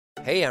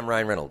Hey, I'm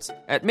Ryan Reynolds.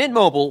 At Mint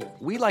Mobile,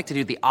 we like to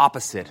do the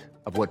opposite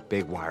of what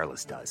Big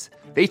Wireless does.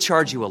 They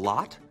charge you a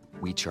lot,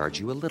 we charge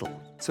you a little.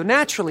 So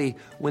naturally,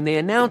 when they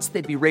announced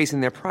they'd be raising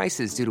their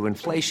prices due to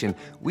inflation,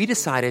 we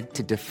decided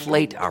to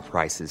deflate our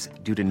prices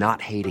due to not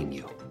hating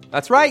you.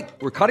 That's right.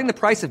 We're cutting the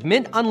price of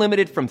Mint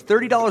Unlimited from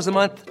 $30 a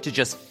month to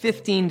just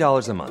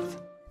 $15 a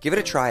month. Give it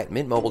a try at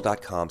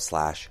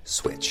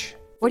mintmobile.com/switch.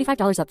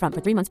 $45 up front for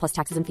 3 months plus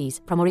taxes and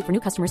fees. Promo rate for new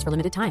customers for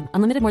limited time.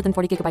 Unlimited more than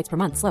 40 gigabytes per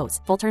month. Slows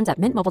full terms at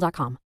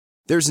mintmobile.com.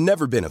 There's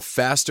never been a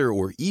faster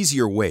or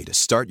easier way to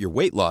start your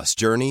weight loss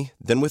journey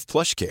than with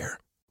PlushCare.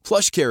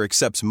 PlushCare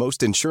accepts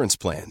most insurance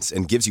plans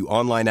and gives you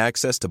online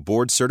access to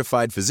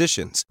board-certified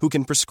physicians who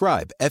can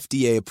prescribe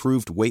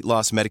FDA-approved weight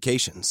loss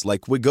medications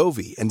like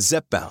Wegovy and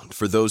Zepbound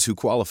for those who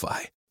qualify.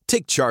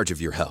 Take charge of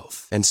your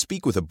health and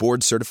speak with a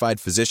board-certified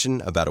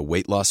physician about a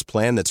weight loss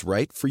plan that's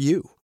right for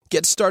you.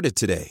 Get started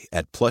today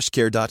at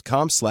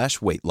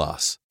plushcare.com/weight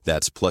loss.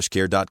 That's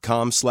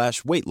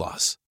plushcare.com/weight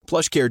loss.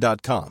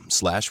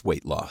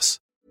 plushcare.com/weight loss.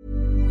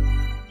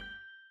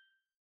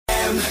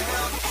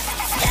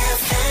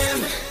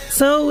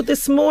 So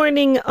this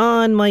morning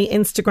on my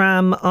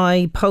Instagram,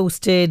 I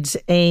posted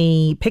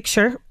a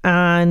picture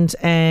and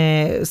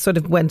sort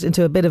of went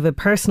into a bit of a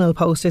personal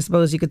post, I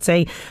suppose you could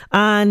say.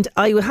 And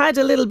I had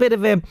a little bit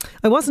of I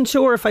wasn't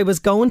sure if I was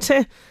going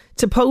to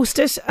post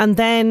it, and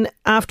then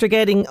after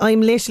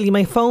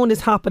my phone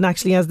is hopping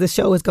actually as the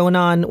show is going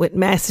on with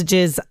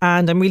messages,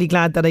 and I'm really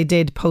glad that I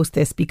did post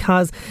this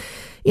because,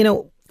 you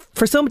know,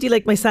 for somebody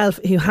like myself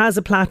who has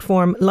a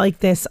platform like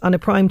this on a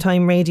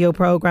primetime radio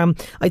programme,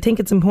 I think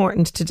it's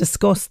important to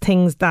discuss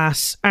things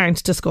that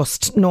aren't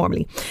discussed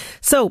normally.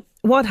 So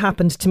what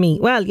happened to me?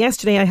 Well,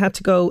 yesterday I had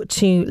to go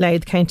to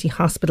Louth County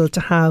Hospital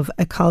to have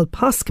a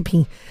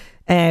colposcopy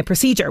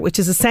procedure, which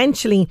is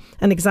essentially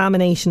an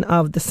examination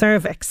of the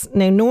cervix.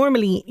 Now,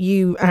 normally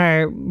you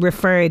are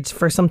referred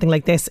for something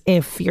like this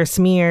if your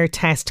smear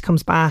test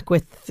comes back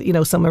with, you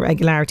know, some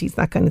irregularities,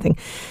 that kind of thing.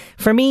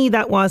 For me,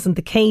 that wasn't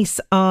the case.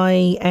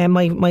 My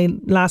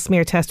last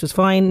smear test was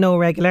fine, no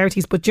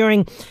irregularities. But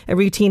during a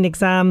routine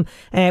exam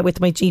with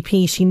my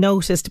GP, she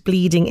noticed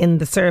bleeding in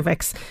the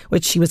cervix,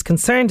 which she was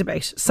concerned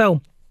about.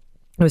 So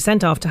I was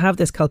sent off to have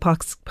this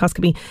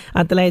colposcopy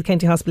at the Louth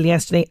County Hospital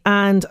yesterday,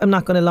 and I'm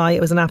not going to lie,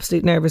 it was an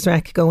absolute nervous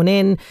wreck going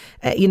in.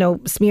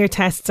 Smear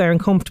tests are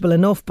uncomfortable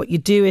enough, but you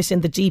do it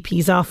in the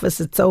GP's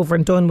office, it's over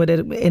and done with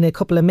it in a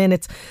couple of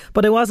minutes.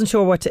 But I wasn't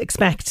sure what to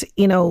expect,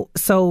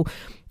 so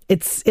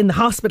it's in the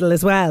hospital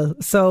as well,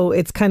 so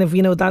it's kind of,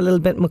 that little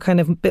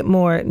bit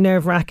more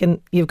nerve wracking.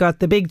 You've got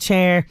the big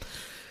chair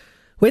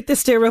with the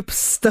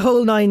stirrups, the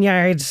whole 9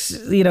 yards.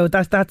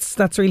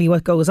 That's really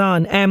what goes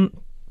on.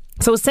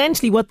 So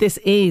essentially what this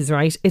is,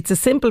 right, it's a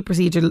simple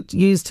procedure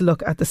used to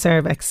look at the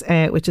cervix,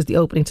 which is the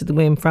opening to the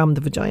womb from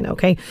the vagina,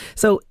 okay?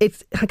 So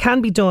it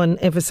can be done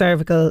if a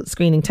cervical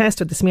screening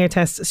test or the smear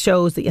test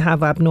shows that you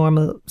have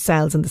abnormal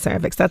cells in the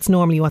cervix. That's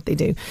normally what they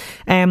do.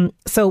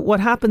 So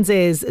what happens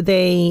is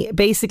they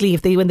basically,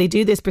 when they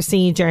do this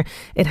procedure,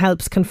 it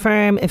helps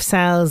confirm if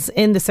cells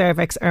in the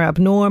cervix are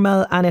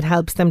abnormal, and it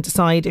helps them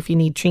decide if you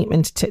need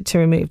treatment to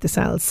remove the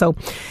cells. So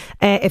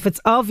if it's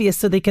obvious,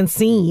 so they can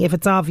see if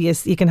it's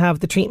obvious, you can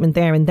have the treatment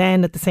there and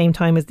then at the same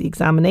time as the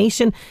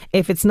examination.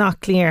 If it's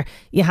not clear,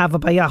 you have a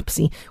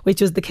biopsy,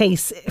 which was the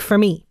case for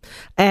me.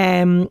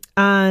 And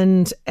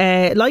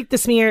like the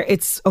smear,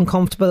 it's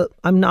uncomfortable.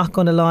 I'm not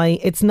going to lie.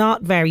 It's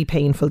not very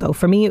painful though.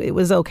 For me, it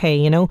was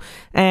okay, and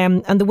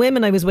the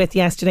women I was with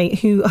yesterday,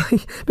 who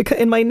because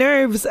in my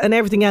nerves and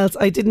everything else,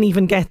 I didn't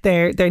even get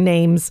their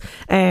names,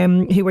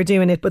 who were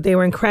doing it, but they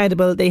were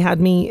incredible. They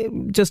had me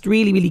just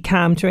really, really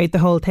calm throughout the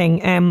whole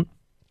thing.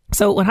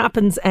 So what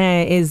happens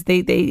is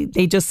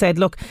they just said,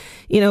 look,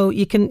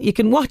 you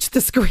can watch the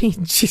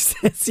screen. She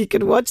says you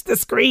can watch the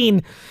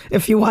screen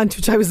if you want,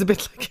 which I was a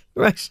bit like,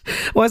 right,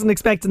 wasn't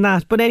expecting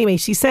that. But anyway,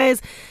 she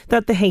says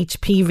that the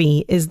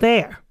HPV is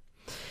there.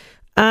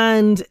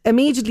 And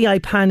immediately I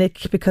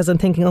panic because I'm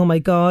thinking, oh my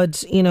God,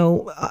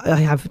 I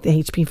have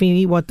the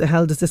HPV. What the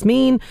hell does this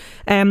mean?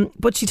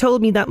 But she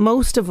told me that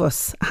most of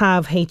us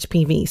have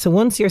HPV. So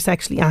once you're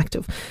sexually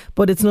active,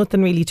 but it's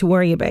nothing really to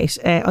worry about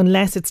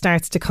unless it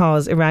starts to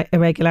cause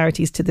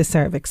irregularities to the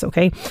cervix.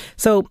 Okay.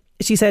 So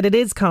she said it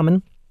is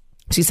common.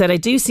 She said, I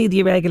do see the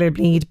irregular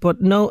bleed,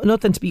 but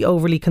nothing to be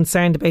overly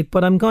concerned about.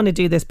 But I'm going to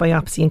do this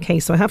biopsy in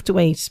case. So I have to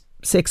wait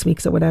 6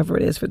 weeks or whatever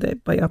it is for the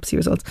biopsy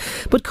results.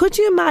 But could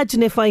you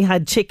imagine if I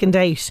had chickened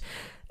out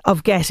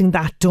of getting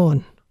that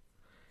done?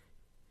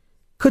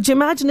 Could you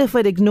imagine if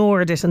I'd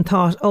ignored it and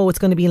thought, oh, it's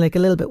going to be like a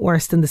little bit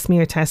worse than the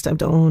smear test I've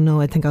done? Oh no,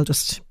 I think I'll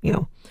just,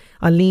 I'll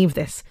leave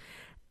this.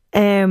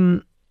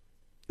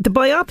 The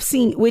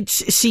biopsy, which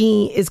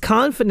she is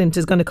confident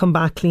is going to come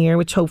back clear,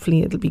 which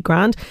hopefully it'll be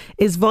grand,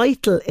 is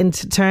vital in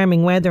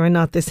determining whether or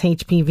not this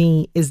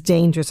HPV is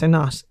dangerous or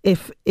not.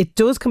 If it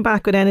does come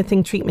back with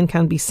anything, treatment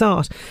can be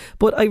sought.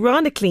 But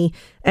ironically,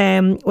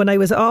 when I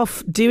was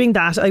off doing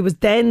that, I was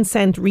then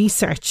sent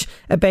research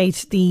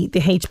about the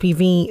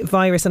HPV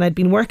virus, and I'd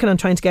been working on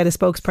trying to get a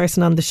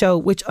spokesperson on the show,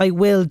 which I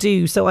will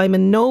do. So I'm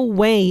in no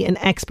way an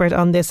expert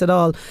on this at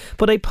all.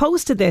 But I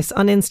posted this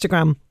on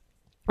Instagram.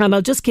 And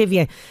I'll just give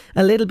you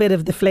a little bit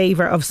of the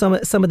flavour of some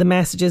of the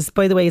messages.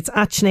 By the way, it's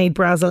at Sinead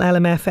Brazel,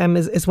 LMFM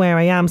is where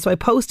I am. So I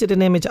posted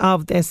an image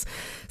of this.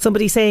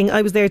 Somebody saying,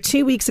 I was there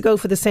 2 weeks ago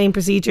for the same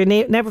procedure.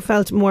 Never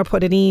felt more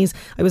put at ease.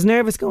 I was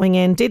nervous going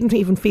in. Didn't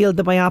even feel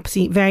the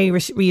biopsy. Very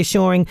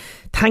reassuring.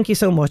 Thank you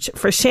so much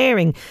for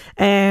sharing.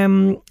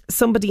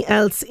 Somebody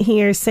else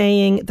here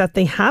saying that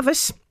they have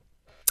it.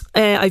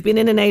 I've been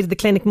in and out of the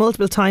clinic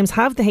multiple times,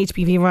 have the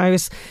HPV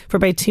virus for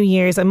about 2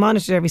 years. I'm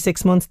monitored every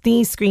 6 months.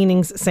 These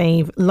screenings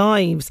save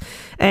lives.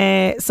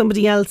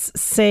 Somebody else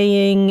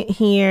saying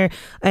here,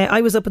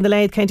 I was up in the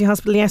Louth County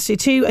Hospital yesterday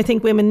too. I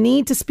think women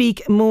need to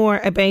speak more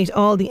about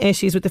all the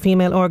issues with the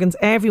female organs.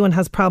 Everyone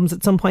has problems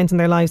at some point in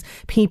their lives.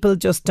 People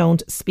just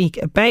don't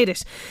speak about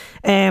it.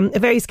 A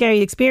very scary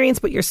experience,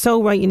 but you're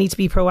so right. You need to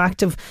be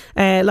proactive.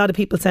 A lot of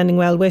people sending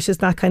well wishes,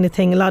 that kind of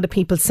thing. A lot of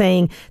people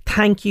saying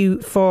thank you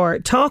for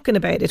talking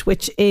about it,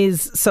 which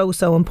is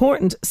so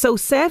important. So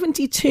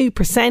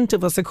 72%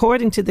 of us,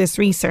 according to this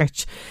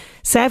research,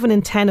 7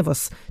 in 10 of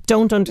us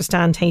don't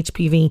understand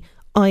HPV.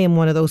 I am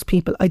one of those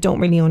people. I don't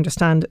really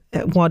understand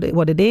what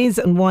it is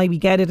and why we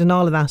get it and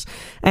all of that.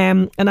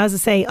 And as I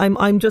say,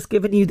 I'm just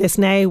giving you this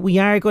now. We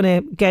are going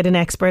to get an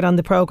expert on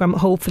the programme,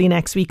 hopefully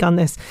next week on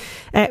this.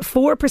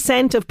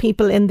 4% of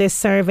people in this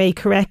survey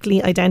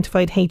correctly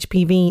identified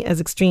HPV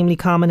as extremely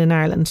common in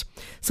Ireland.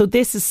 So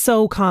this is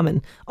so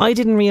common. I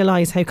didn't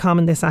realise how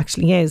common this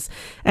actually is.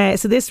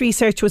 So this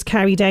research was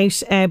carried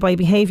out by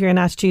Behaviour and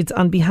Attitudes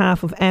on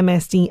behalf of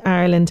MSD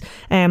Ireland.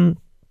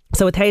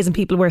 So 1,000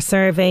 people were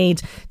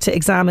surveyed to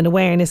examine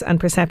awareness and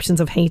perceptions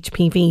of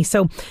HPV.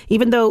 So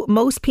even though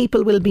most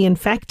people will be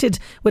infected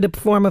with a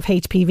form of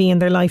HPV in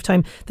their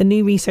lifetime, the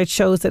new research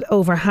shows that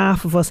over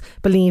half of us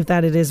believe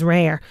that it is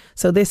rare.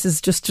 So this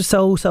is just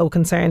so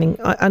concerning.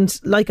 And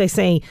like I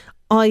say,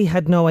 I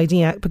had no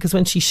idea, because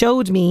when she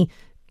showed me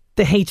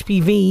the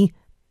HPV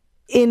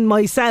in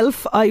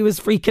myself, I was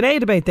freaking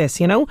out about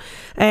this, you know.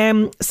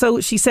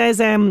 So she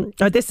says,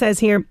 or this says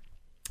here,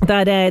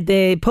 that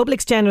the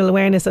public's general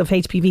awareness of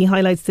HPV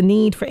highlights the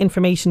need for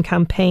information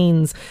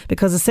campaigns,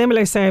 because a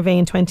similar survey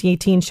in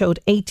 2018 showed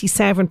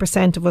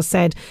 87% of us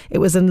said it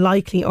was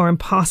unlikely or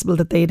impossible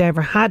that they'd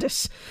ever had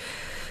it.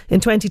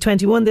 In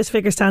 2021, this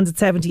figure stands at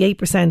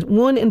 78%.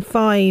 1 in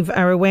 5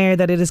 are aware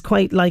that it is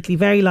quite likely,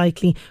 very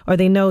likely, or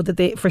they know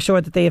that for sure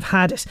that they have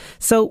had it.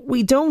 So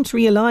we don't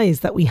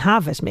realise that we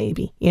have it,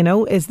 maybe, you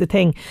know, is the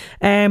thing.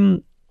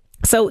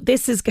 So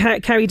this is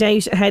carried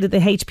out ahead of the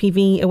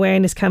HPV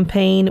awareness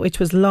campaign, which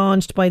was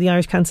launched by the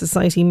Irish Cancer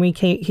Society and Marie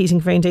Keating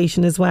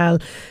Foundation as well.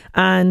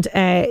 And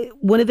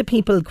one of the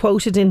people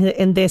quoted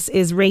in this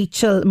is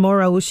Rachel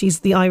Morrow. She's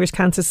the Irish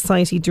Cancer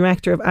Society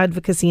Director of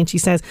Advocacy, and she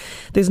says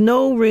there's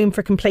no room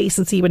for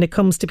complacency when it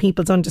comes to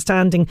people's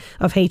understanding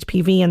of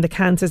HPV and the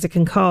cancers it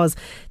can cause.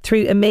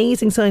 Through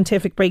amazing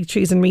scientific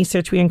breakthroughs and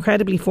research, we are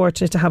incredibly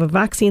fortunate to have a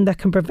vaccine that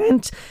can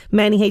prevent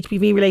many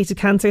HPV related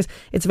cancers.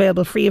 It's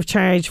available free of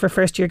charge for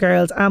first year girls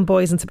and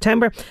boys in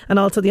September, and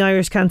also the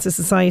Irish Cancer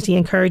Society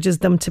encourages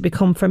them to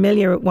become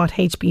familiar with what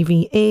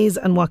HPV is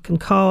and what can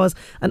cause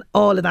and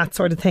all of that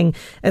sort of thing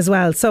as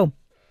well. So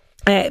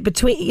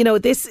between, you know,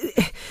 this,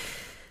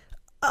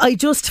 I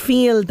just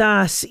feel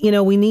that, you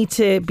know, we need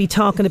to be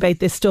talking about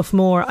this stuff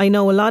more. I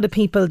know a lot of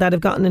people that have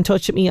gotten in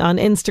touch with me on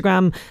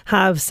Instagram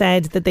have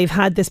said that they've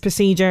had this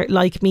procedure.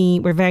 Like me,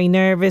 were very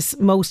nervous.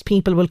 Most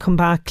people will come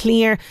back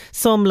clear.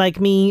 Some, like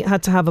me,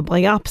 had to have a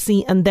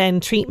biopsy and then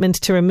treatment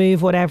to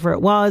remove whatever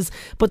it was.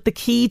 But the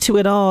key to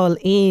it all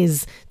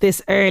is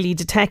this early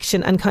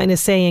detection and kind of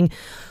saying,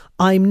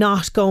 I'm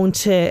not going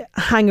to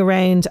hang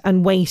around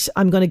and wait.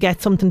 I'm going to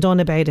get something done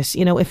about it.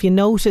 You know, if you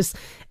notice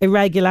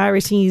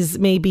irregularities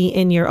maybe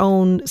in your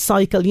own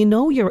cycle, you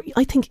know,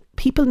 I think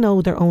people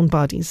know their own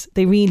bodies.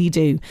 They really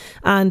do.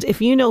 And if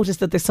you notice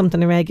that there's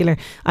something irregular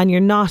and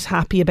you're not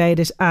happy about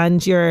it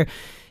and you're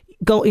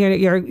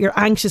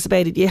anxious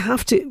about it, you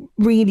have to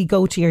really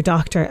go to your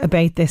doctor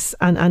about this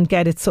and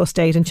get it sussed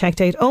out and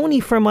checked out. Only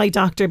for my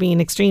doctor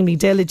being extremely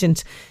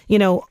diligent, you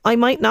know, I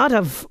might not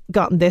have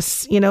gotten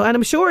this, you know, and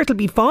I'm sure it'll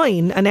be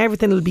fine and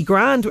everything will be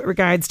grand with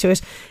regards to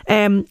it.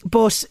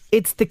 But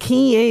it's the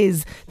key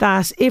is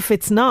that if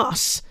it's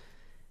not,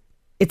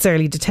 it's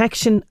early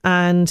detection,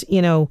 and,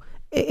 you know,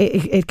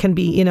 it can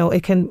be, you know,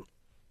 it can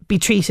be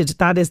treated.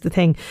 That is the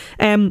thing.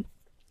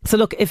 So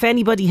look, if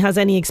anybody has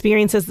any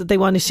experiences that they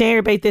want to share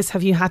about this,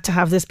 have you had to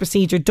have this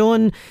procedure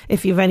done?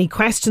 If you have any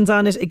questions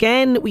on it,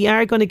 again, we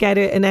are going to get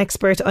an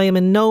expert. I am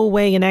in no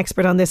way an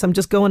expert on this. I'm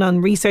just going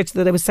on research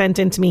that was sent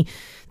in to me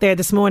there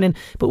this morning.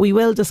 But we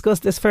will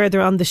discuss this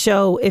further on the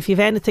show. If you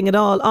have anything at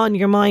all on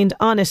your mind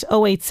on it,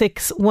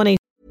 086 18.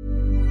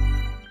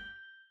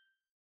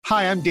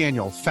 Hi, I'm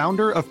Daniel,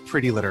 founder of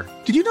Pretty Litter.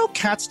 Did you know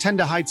cats tend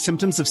to hide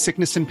symptoms of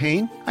sickness and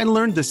pain? I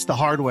learned this the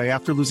hard way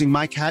after losing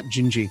my cat,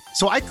 Gingy.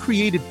 So I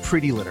created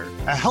Pretty Litter,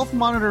 a health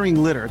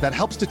monitoring litter that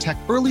helps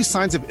detect early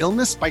signs of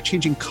illness by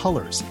changing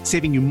colors,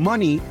 saving you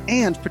money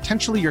and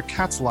potentially your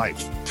cat's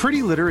life.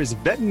 Pretty Litter is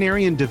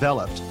veterinarian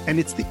developed, and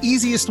it's the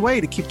easiest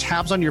way to keep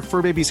tabs on your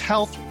fur baby's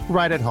health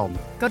right at home.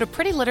 Go to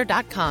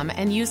prettylitter.com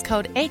and use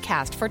code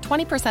ACAST for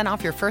 20%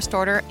 off your first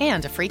order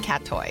and a free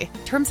cat toy.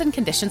 Terms and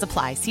conditions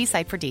apply. See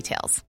site for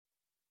details.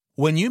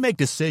 When you make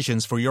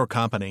decisions for your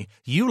company,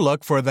 you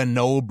look for the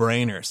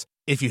no-brainers.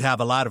 If you have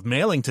a lot of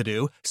mailing to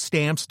do,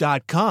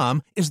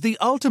 Stamps.com is the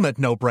ultimate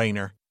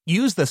no-brainer.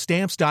 Use the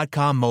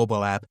Stamps.com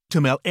mobile app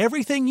to mail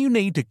everything you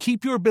need to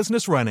keep your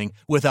business running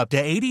with up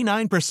to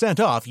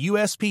 89% off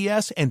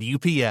USPS and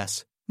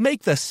UPS.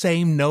 Make the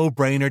same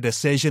no-brainer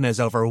decision as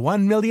over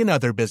 1 million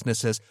other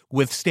businesses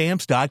with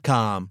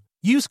Stamps.com.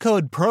 Use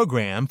code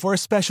PROGRAM for a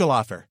special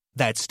offer.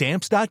 That's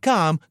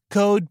Stamps.com,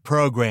 code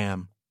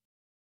PROGRAM.